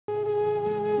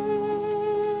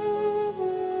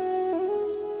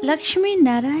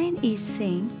Laxminarayan is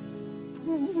saying,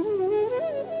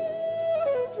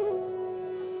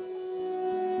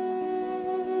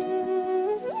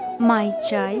 "My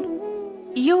child,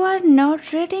 you are not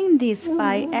reading this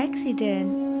by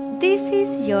accident. This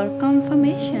is your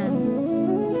confirmation.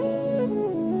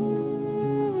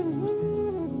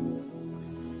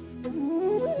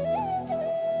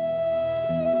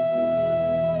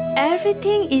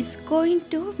 Everything is going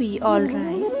to be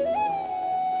alright.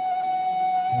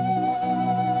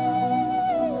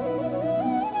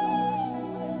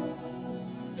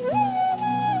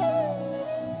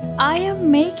 I am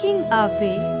making a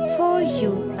way for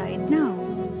you right now."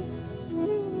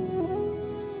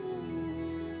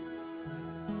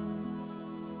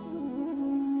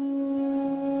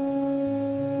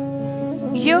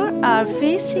 You are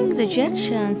facing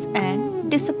rejections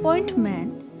and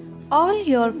disappointment. All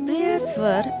your prayers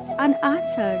were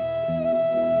unanswered.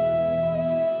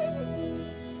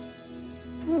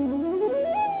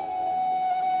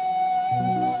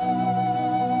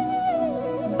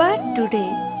 But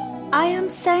today, I am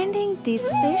sending this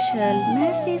special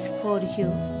message for you.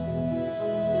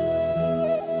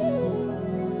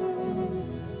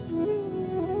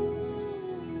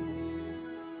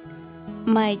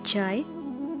 My child,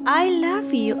 I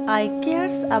love you. I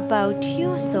cares about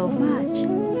you so much.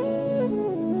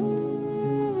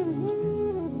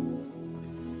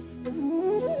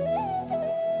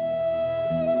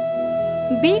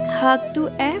 Big hug to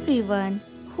everyone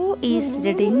who is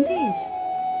reading this.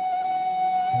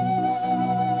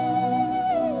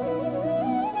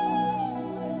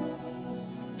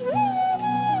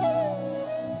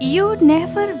 You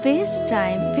never waste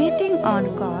time waiting on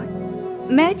God.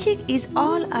 Magic is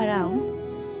all around.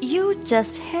 You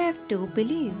just have to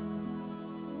believe.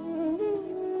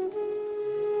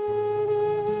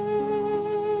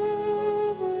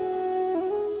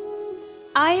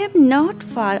 I am not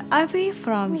far away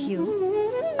from you.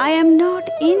 I am not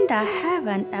in the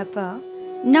heaven above,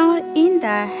 nor in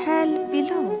the hell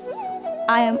below.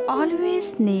 I am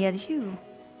always near you.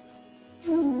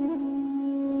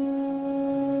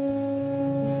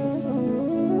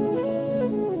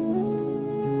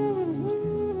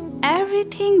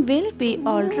 Everything will be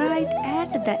alright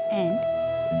at the end.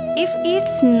 If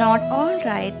it's not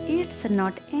alright, it's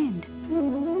not end.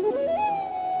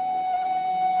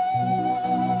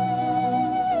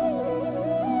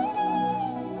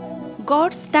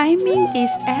 God's timing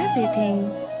is everything.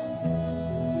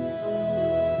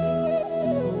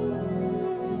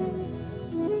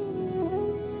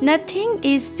 Nothing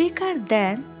is bigger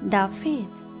than the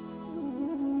faith.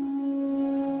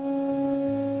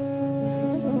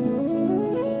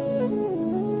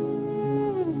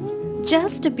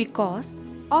 Just because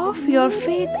of your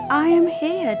faith, I am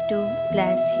here to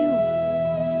bless you.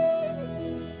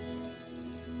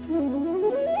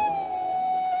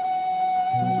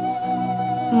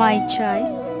 My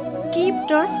child, keep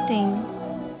trusting.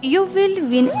 You will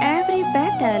win every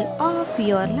battle of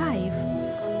your life.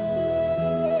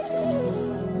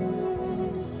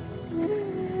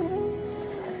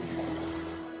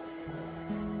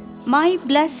 My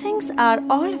blessings are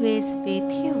always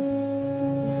with you.